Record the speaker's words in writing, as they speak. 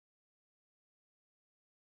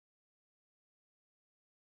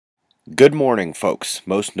Good morning, folks.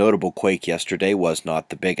 Most notable quake yesterday was not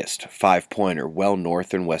the biggest. 5-pointer well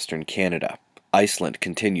north in western Canada. Iceland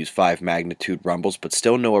continues 5 magnitude rumbles, but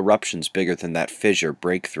still no eruptions bigger than that fissure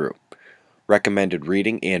breakthrough. Recommended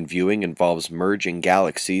reading and viewing involves merging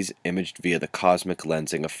galaxies imaged via the cosmic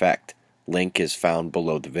lensing effect. Link is found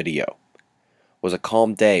below the video. Was a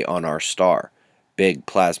calm day on our star. Big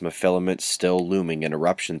plasma filaments still looming in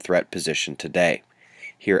eruption threat position today.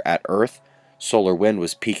 Here at Earth, solar wind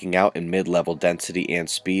was peaking out in mid-level density and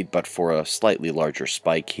speed, but for a slightly larger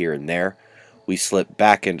spike here and there, we slip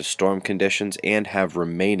back into storm conditions and have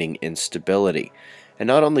remaining instability. And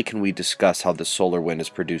not only can we discuss how the solar wind has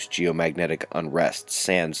produced geomagnetic unrest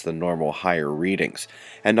sans the normal higher readings,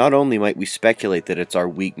 and not only might we speculate that it's our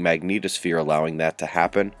weak magnetosphere allowing that to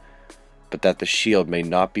happen, but that the shield may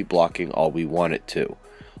not be blocking all we want it to.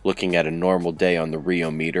 Looking at a normal day on the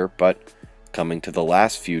rheometer, but coming to the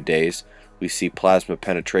last few days, we see plasma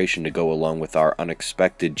penetration to go along with our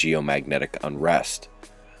unexpected geomagnetic unrest.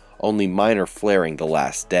 Only minor flaring the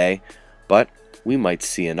last day, but we might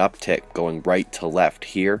see an uptick going right to left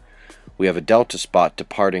here. We have a delta spot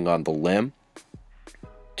departing on the limb.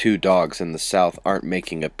 2 dogs in the south aren't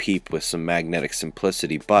making a peep with some magnetic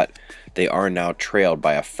simplicity, but they are now trailed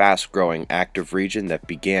by a fast-growing active region that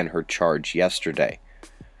began her charge yesterday.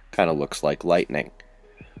 Kinda looks like lightning.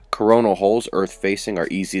 Coronal holes Earth-facing are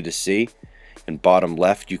easy to see. In bottom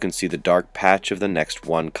left, you can see the dark patch of the next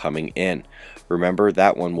one coming in. Remember,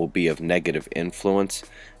 that one will be of negative influence.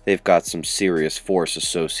 They've got some serious force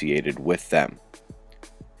associated with them.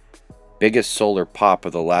 Biggest solar pop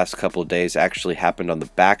of the last couple of days actually happened on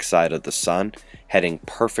the backside of the sun, heading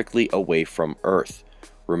perfectly away from Earth.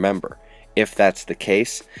 Remember, if that's the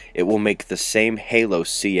case, it will make the same halo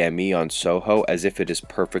CME on SOHO as if it is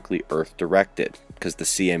perfectly Earth-directed, because the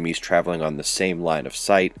CME is traveling on the same line of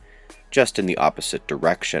sight, just in the opposite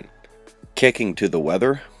direction. Kicking to the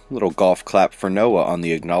weather, little golf clap for NOAA on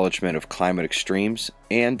the acknowledgement of climate extremes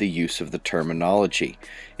and the use of the terminology.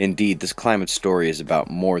 Indeed, this climate story is about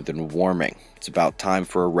more than warming. It's about time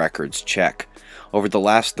for a records check. Over the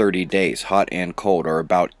last 30 days, hot and cold are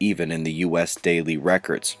about even in the US daily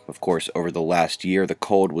records. Of course, over the last year, the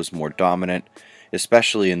cold was more dominant,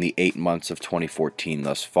 especially in the 8 months of 2014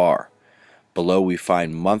 thus far. Below we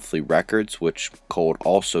find monthly records, which cold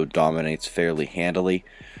also dominates fairly handily.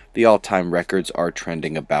 The all-time records are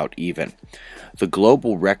trending about even. The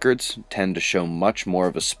global records tend to show much more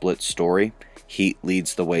of a split story. Heat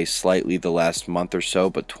leads the way slightly the last month or so,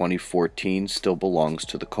 but 2014 still belongs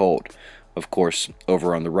to the cold. Of course,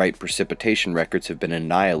 over on the right, precipitation records have been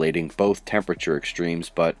annihilating both temperature extremes,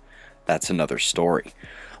 but that's another story.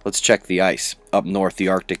 Let's check the ice. Up north, the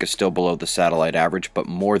Arctic is still below the satellite average, but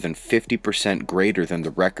more than 50% greater than the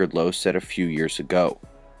record low set a few years ago.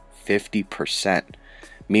 50%.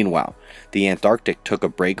 Meanwhile, the Antarctic took a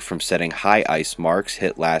break from setting high ice marks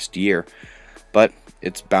hit last year, but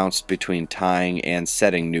it's bounced between tying and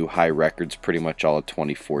setting new high records pretty much all of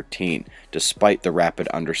 2014, despite the rapid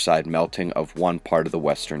underside melting of one part of the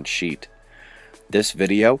western sheet. This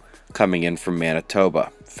video coming in from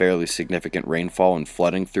Manitoba. Fairly significant rainfall and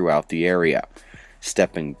flooding throughout the area.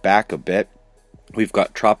 Stepping back a bit, we've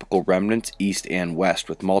got tropical remnants east and west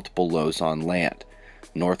with multiple lows on land.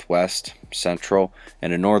 Northwest, central,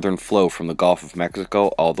 and a northern flow from the Gulf of Mexico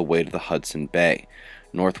all the way to the Hudson Bay.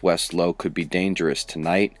 Northwest low could be dangerous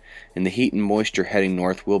tonight, and the heat and moisture heading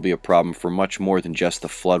north will be a problem for much more than just the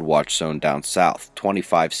flood watch zone down south.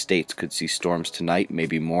 25 states could see storms tonight,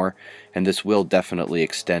 maybe more, and this will definitely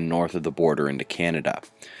extend north of the border into Canada.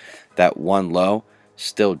 That one low,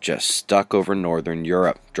 still just stuck over northern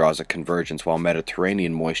Europe, draws a convergence while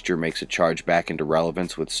Mediterranean moisture makes a charge back into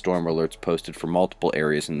relevance with storm alerts posted for multiple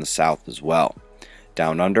areas in the south as well.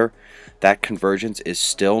 Down under, that convergence is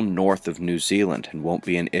still north of New Zealand and won't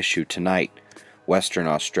be an issue tonight. Western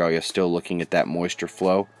Australia still looking at that moisture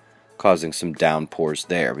flow, causing some downpours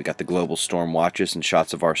there. We got the global storm watches and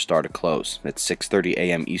shots of our star to close. It's 6:30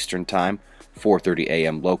 a.m. Eastern Time, 4:30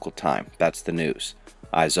 a.m. local time. That's the news.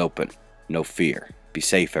 Eyes open. No fear. Be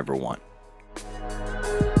safe, everyone.